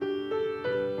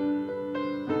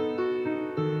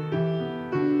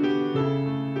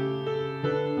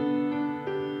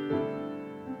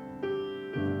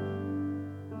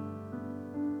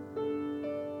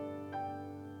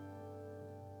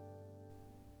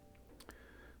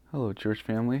Hello, church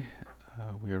family.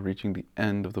 We are reaching the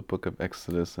end of the book of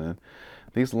Exodus, and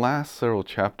these last several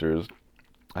chapters,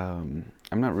 I'm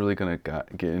not really going to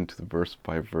get into the verse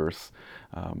by verse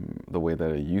the way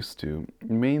that I used to,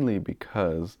 mainly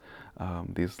because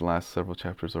these last several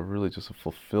chapters are really just a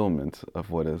fulfillment of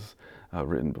what is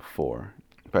written before.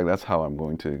 In fact, that's how I'm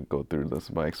going to go through this,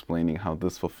 by explaining how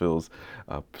this fulfills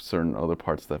certain other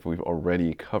parts that we've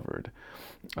already covered.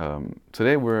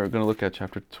 Today we're going to look at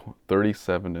chapter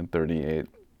 37 and 38,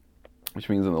 which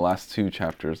means in the last two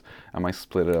chapters, I might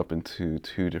split it up into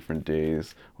two different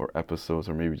days or episodes,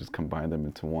 or maybe just combine them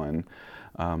into one.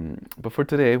 But for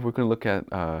today, we're going to look at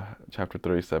chapter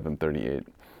 37, 38.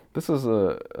 This is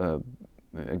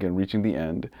again, reaching the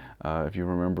end. If you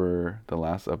remember the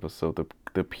last episode,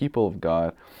 the people of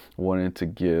God wanted to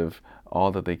give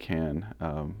all that they can.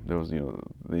 There was,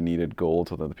 they needed gold,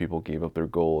 so that the people gave up their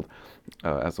gold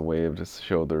as a way of just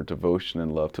show their devotion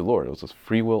and love to the Lord. It was this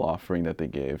free will offering that they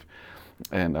gave.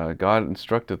 And God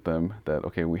instructed them that,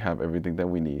 okay, we have everything that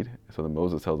we need. So then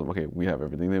Moses tells them, okay, we have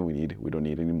everything that we need. We don't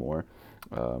need any more.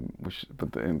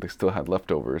 And they still had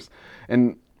leftovers.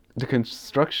 And the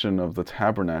construction of the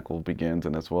tabernacle begins,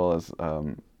 and as well as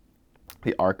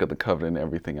the Ark of the Covenant and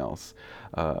everything else.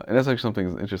 And that's actually something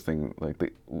that's interesting.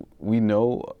 We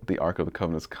know the Ark of the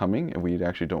Covenant is coming, and we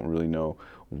actually don't really know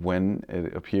when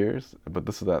it appears. But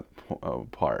this is that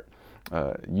part.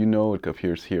 It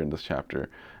appears here in this chapter.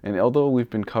 And although we've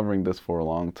been covering this for a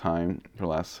long time, for the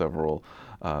last several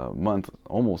months,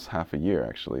 almost half a year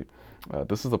actually,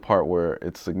 this is the part where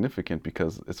it's significant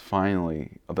because it's finally,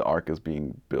 the ark is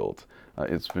being built.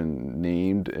 It's been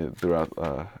named throughout,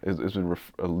 it's been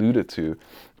alluded to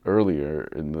earlier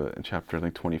in chapter, I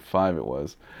think 25 it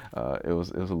was. It was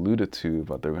alluded to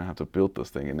about they're going to have to build this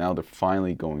thing, and now they're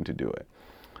finally going to do it.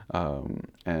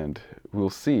 And we'll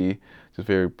see, just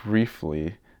very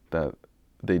briefly, that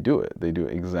they do it. They do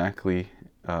it exactly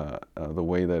the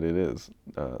way that it is,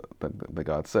 that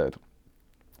God said.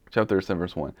 Chapter 37,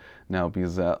 verse 1. Now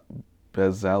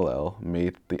Bezalel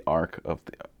made the ark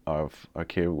of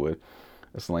acacia wood.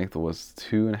 Its length was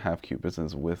 2.5 cubits, and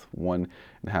its width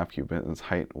 1.5 cubits, and its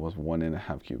height was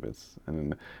 1.5 cubits. And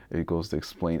then it goes to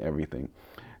explain everything.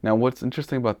 Now, what's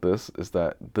interesting about this is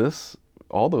that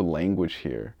all the language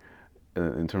here,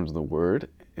 in terms of the word,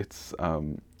 it's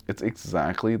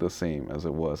exactly the same as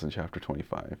it was in chapter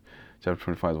 25. Chapter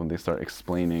 25 is when they start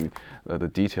explaining the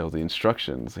details, the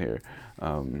instructions here.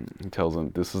 He tells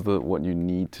them, this is what you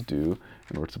need to do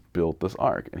in order to build this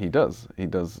ark. And he does. He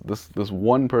does. This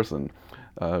one person,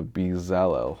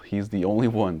 Bezalel, he's the only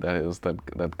one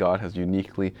that God has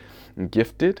uniquely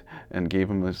gifted and gave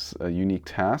him this unique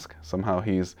task. Somehow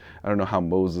I don't know how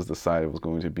Moses decided it was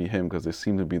going to be him, because there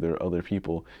seemed to be there are other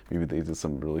people. Maybe they did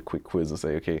some really quick quiz and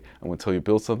say, okay, I'm going to tell you to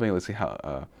build something. Let's see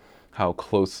how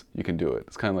close you can do it.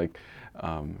 It's kind of like,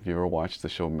 if you ever watched the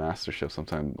show MasterChef,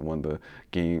 sometimes one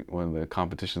of the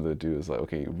competitions they do is like,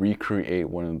 okay, recreate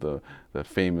one of the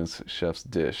famous chef's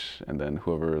dish, and then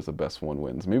whoever is the best one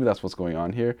wins. Maybe that's what's going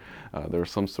on here. There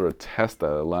was some sort of test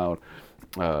that allowed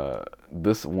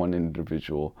this one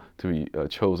individual to be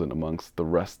chosen amongst the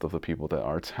rest of the people that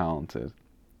are talented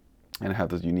and have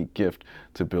this unique gift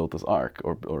to build this ark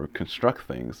or construct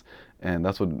things. And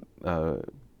that's what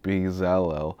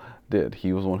Bezalel did.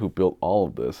 He was the one who built all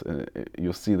of this. And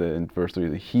you'll see that in verse 3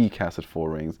 that he casted 4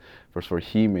 rings. Verse 4,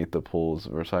 he made the poles.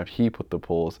 Verse 5, he put the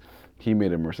poles. He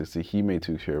made a mercy seat. He made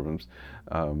 2 cherubims.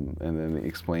 And then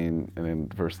in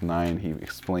verse 9, he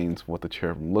explains what the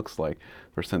cherubim looks like.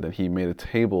 Verse 10, that he made a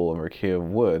table of acacia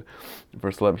wood.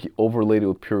 Verse 11, he overlaid it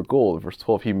with pure gold. Verse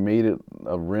 12, he made it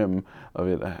a rim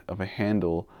of a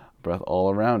handle breadth all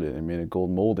around it, and made a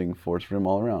gold molding for its rim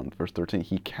all around. Verse 13,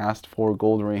 he cast 4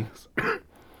 gold rings.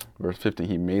 Verse 15,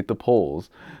 he made the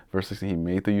poles. Verse 16, he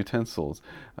made the utensils.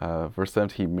 Verse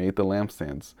 17, he made the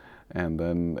lampstands. And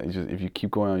then if you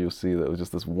keep going on, you'll see that it was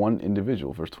just this one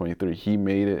individual. Verse 23, he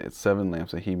made it 7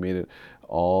 lamps, and he made it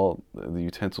all the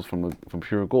utensils from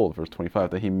pure gold. Verse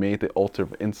 25, that he made the altar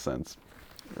of incense.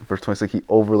 Verse 26, he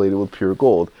overlaid it with pure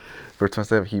gold. Verse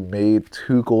 27, he made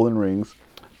 2 golden rings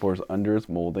for his under his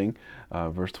molding.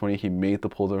 Verse 20, he made the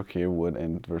poles of acacia wood.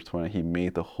 And verse 20, he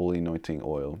made the holy anointing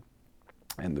oil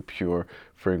and the pure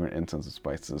fragrant incense and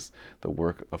spices, the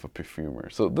work of a perfumer.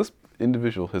 So this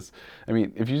individual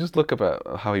if you just look up at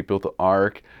how he built the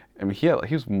ark, he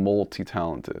was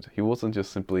multi-talented. He wasn't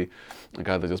just simply a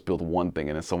guy that just built one thing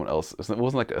and then someone else. It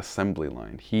wasn't like an assembly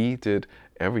line. He did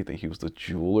everything. He was the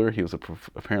jeweler. He was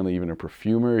apparently even a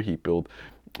perfumer. He built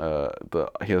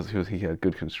he had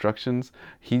good constructions.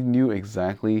 He knew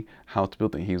exactly how to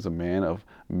build things. He was a man of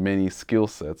many skill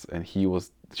sets, and he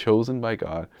was chosen by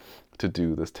God to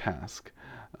do this task.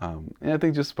 And I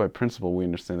think just by principle, we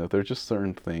understand that there are just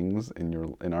certain things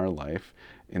in our life,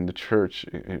 in the church,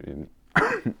 in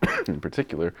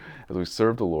particular, as we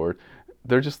serve the Lord,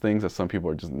 they're just things that some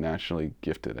people are just naturally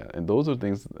gifted at, and those are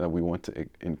things that we want to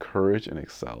encourage and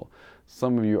excel.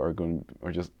 Some of you are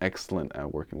just excellent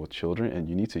at working with children, and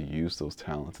you need to use those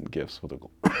talents and gifts for the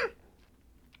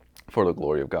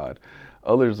glory of God.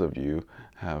 Others of you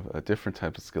have a different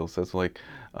type of skill sets, like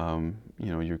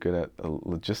you're good at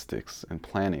logistics and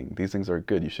planning. These things are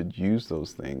good. You should use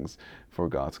those things for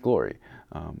God's glory.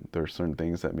 There are certain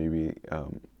things that maybe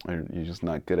you're just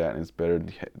not good at, and it's better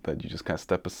that you just kind of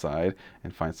step aside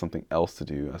and find something else to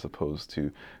do, as opposed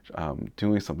to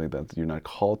doing something that you're not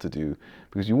called to do,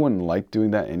 because you wouldn't like doing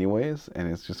that anyways, and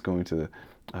it's just going to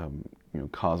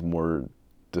cause more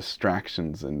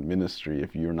distractions in ministry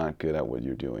if you're not good at what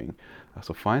you're doing.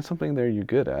 So find something there you're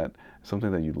good at,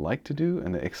 something that you like to do,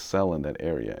 and excel in that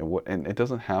area. And it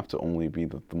doesn't have to only be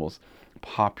the most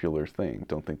popular thing.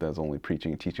 Don't think that's only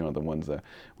preaching and teaching are the ones that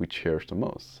we cherish the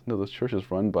most. No, the church is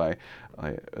run by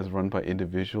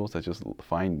individuals that just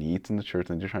find needs in the church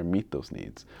and just try to meet those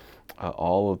needs.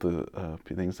 All of the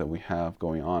things that we have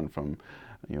going on, from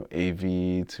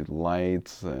AV to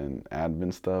lights and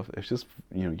admin stuff. It's just,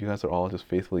 you guys are all just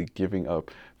faithfully giving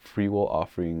up free will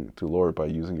offering to Lord by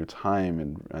using your time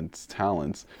and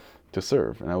talents to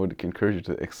serve. And I would encourage you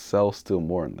to excel still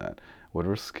more in that.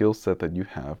 Whatever skill set that you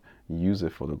have, use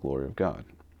it for the glory of God.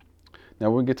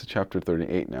 Now we'll get to chapter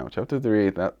 38 now. Chapter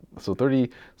 38,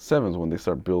 37 is when they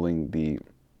start building the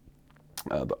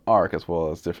ark, as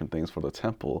well as different things for the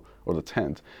temple or the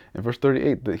tent. In verse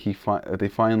 38, that they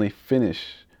finally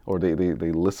finish, or they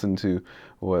listen to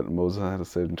what Moses had to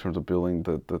say in terms of building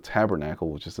the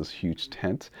tabernacle, which is this huge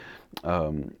tent,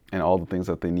 and all the things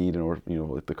that they need in order,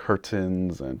 like the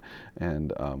curtains and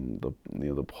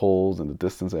the poles and the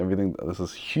distance and everything. This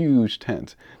is huge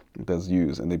tent that's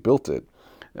used, and they built it.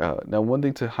 Now, one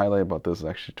thing to highlight about this is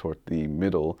actually toward the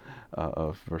middle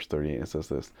of verse 38. It says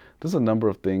this: "There's a number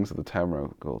of things of the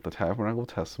tabernacle of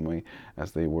testimony,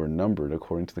 as they were numbered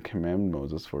according to the commandment of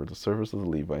Moses for the service of the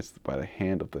Levites by the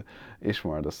hand of the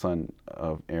Ishmael, the son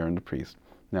of Aaron the priest.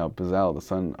 Now Bezalel, the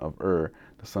son of Ur,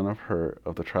 the son of Hur,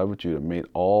 of the tribe of Judah, made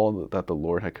all that the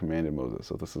Lord had commanded Moses."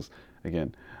 So this is,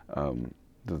 again,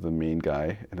 the main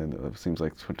guy, and then it seems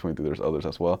like 23 there's others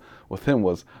as well. With him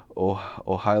was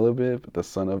Oholiab, the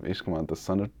son of Ishmael, the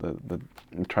son of the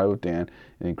tribe of Dan,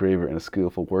 an engraver and a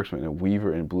skillful workman, a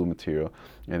weaver in blue material,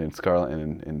 and in scarlet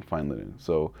and in fine linen.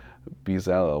 So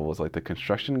Bezalel was like the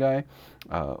construction guy.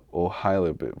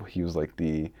 Oholiab, he was like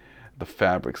the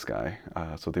fabrics guy.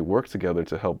 So they worked together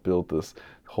to help build this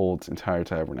whole entire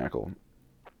tabernacle.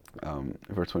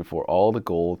 Verse 24, all the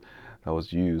gold that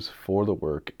was used for the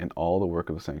work and all the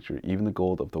work of the sanctuary, even the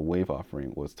gold of the wave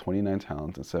offering, was 29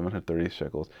 talents and 730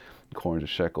 shekels, according to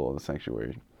shekel of the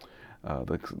sanctuary.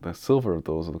 The silver of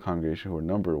those of the congregation who were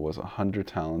numbered was 100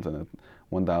 talents and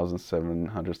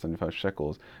 1,775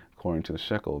 shekels, according to the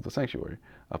shekel of the sanctuary.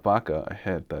 A baka, a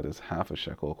head, that is half a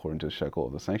shekel, according to the shekel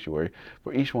of the sanctuary.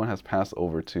 For each one has passed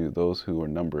over to those who were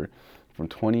numbered from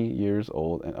 20 years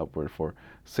old and upward, for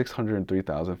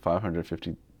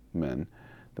 603,550 men.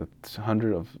 The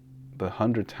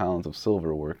 100 talents of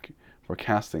silver were for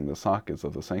casting the sockets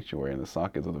of the sanctuary and the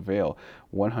sockets of the veil.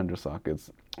 100 sockets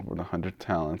were the 100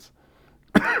 talents,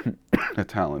 a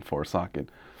talent for a socket.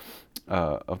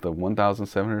 Of the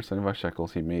 1,775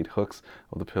 shekels, he made hooks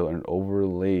of the pillar and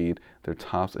overlaid their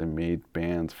tops and made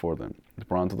bands for them. The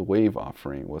bronze of the wave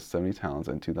offering was 70 talents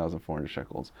and 2,400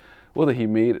 shekels. Whether he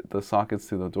made the sockets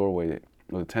to the doorway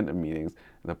of the tent of meetings,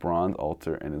 the bronze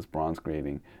altar and its bronze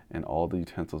grating, and all the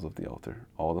utensils of the altar,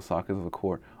 all the sockets of the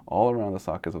court, all around the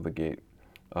sockets of the gate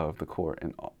of the court,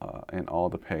 and all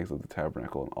the pegs of the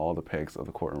tabernacle, and all the pegs of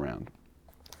the court around.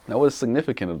 Now, what is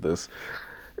significant of this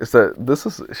is that this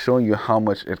is showing you how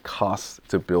much it costs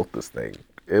to build this thing.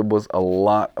 It was a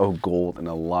lot of gold and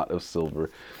a lot of silver,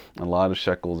 a lot of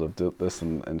shekels of this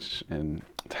and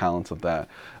talents of that.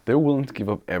 They're willing to give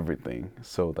up everything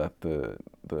so that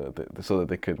so that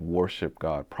they could worship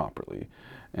God properly.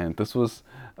 And this was,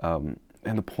 and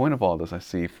the point of all this I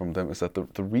see from them is that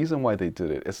the reason why they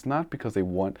did it, it's not because they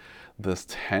want this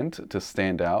tent to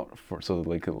stand out so that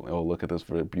they could, oh, look at this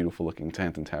very beautiful looking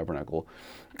tent and tabernacle,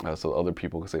 so other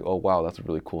people could say, oh wow, that's a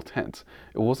really cool tent.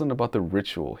 It wasn't about the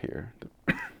ritual here.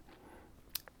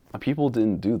 People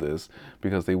didn't do this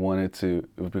because they wanted to,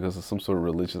 because of some sort of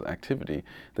religious activity.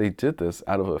 They did this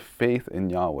out of a faith in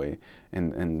Yahweh,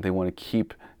 and they want to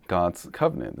keep God's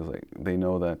covenant. It's like they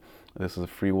know that this is a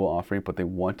free will offering, but they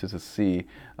wanted to see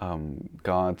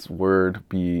God's word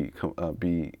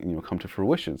come to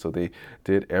fruition. So they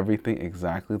did everything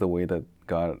exactly the way that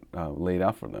God laid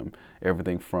out for them.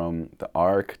 Everything from the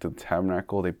ark to the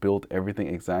tabernacle, they built everything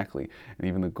exactly. And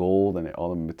even the gold and all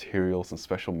the materials and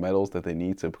special metals that they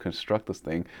need to construct this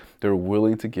thing, they're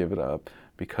willing to give it up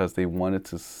because they wanted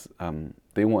to.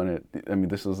 They wanted. I mean,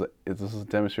 this is a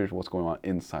demonstration of what's going on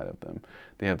inside of them.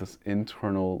 They have this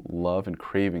internal love and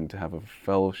craving to have a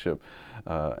fellowship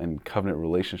and covenant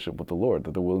relationship with the Lord.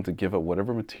 That they're willing to give up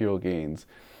whatever material gains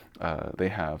they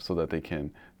have so that they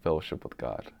can fellowship with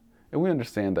God. And we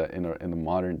understand that in the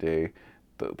modern day,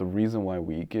 the reason why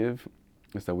we give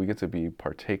is that we get to be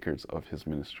partakers of his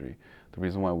ministry. The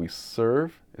reason why we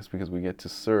serve is because we get to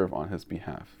serve on his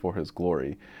behalf for his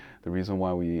glory. The reason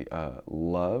why we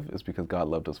love is because God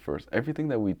loved us first. Everything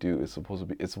that we do is supposed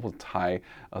to tie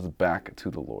us back to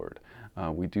the Lord.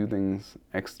 We do things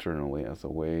externally as a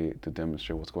way to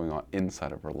demonstrate what's going on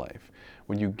inside of our life.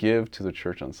 When you give to the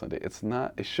church on Sunday,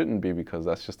 it shouldn't be because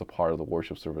that's just a part of the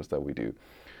worship service that we do.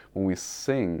 When we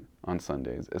sing on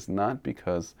Sundays, it's not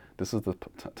because this is the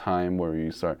time where you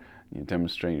start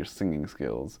demonstrating your singing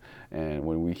skills. And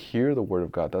when we hear the Word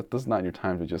of God, this is not your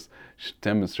time to just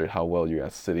demonstrate how well you're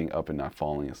at sitting up and not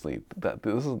falling asleep.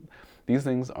 These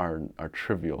things are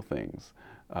trivial things.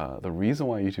 The reason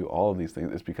why you do all of these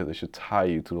things is because it should tie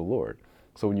you to the Lord.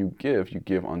 So when you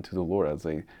give unto the Lord as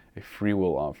a free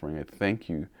will offering, a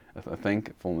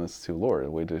thankfulness to the Lord, a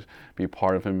way to be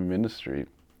part of Him in ministry.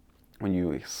 When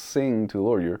you sing to the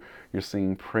Lord, you're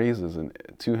singing praises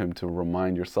to Him to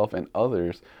remind yourself and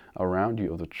others around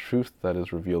you of the truth that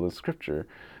is revealed in Scripture.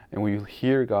 And when you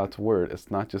hear God's word,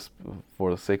 it's not just for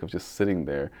the sake of just sitting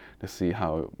there to see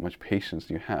how much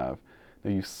patience you have. No,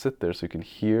 you sit there so you can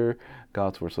hear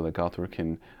God's word, so that God's word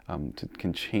can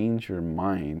change your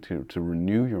mind, to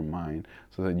renew your mind,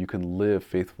 so that you can live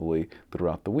faithfully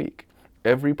throughout the week.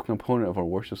 Every component of our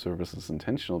worship service is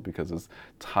intentional because it's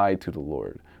tied to the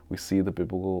Lord. We see the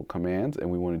biblical commands and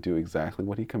we want to do exactly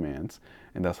what He commands,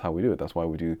 and that's how we do it. That's why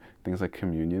we do things like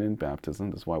communion and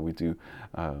baptism. That's why we do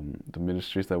the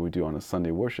ministries that we do on a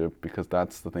Sunday worship, because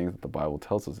that's the things that the Bible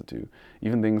tells us to do.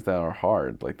 Even things that are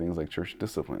hard, like things like church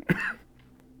discipline.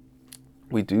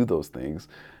 We do those things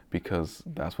because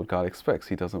that's what God expects.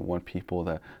 He doesn't want people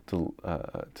to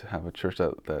have a church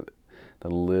that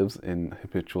lives in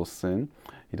habitual sin.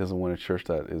 He doesn't want a church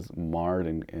that is marred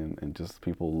and just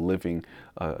people living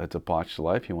a debauched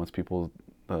life. He wants people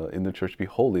in the church to be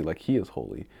holy like He is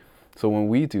holy. So when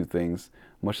we do things,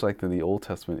 much like the Old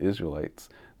Testament Israelites,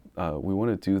 we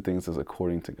want to do things as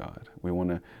according to God. We want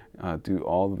to do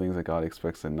all the things that God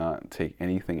expects and not take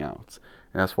anything out.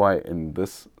 And that's why in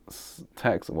this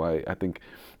text, why I think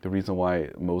the reason why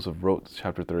Moses wrote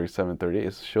chapter 37, 38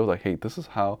 is to show like, hey, this is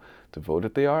how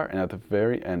devoted they are. And at the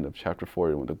very end of chapter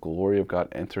 40, when the glory of God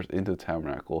enters into the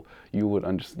tabernacle, you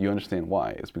understand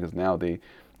why. It's because now they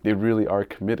really are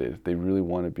committed. They really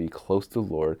want to be close to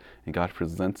the Lord, and God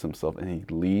presents Himself, and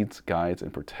He leads, guides,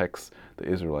 and protects the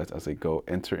Israelites as they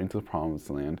enter into the promised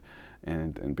land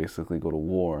and basically go to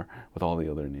war with all the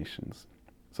other nations.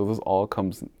 So this all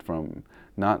comes from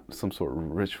not some sort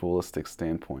of ritualistic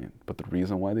standpoint, but the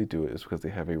reason why they do it is because they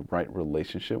have a right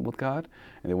relationship with God,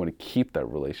 and they want to keep that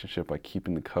relationship by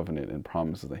keeping the covenant and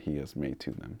promises that He has made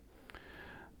to them.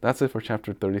 That's it for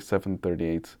chapter 37,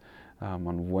 38.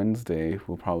 On Wednesday,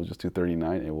 we'll probably just do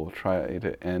 39, and we'll try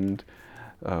to end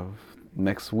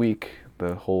next week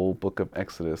the whole book of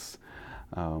Exodus.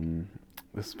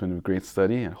 This has been a great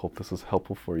study. I hope this was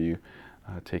helpful for you.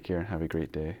 Take care and have a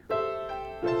great day.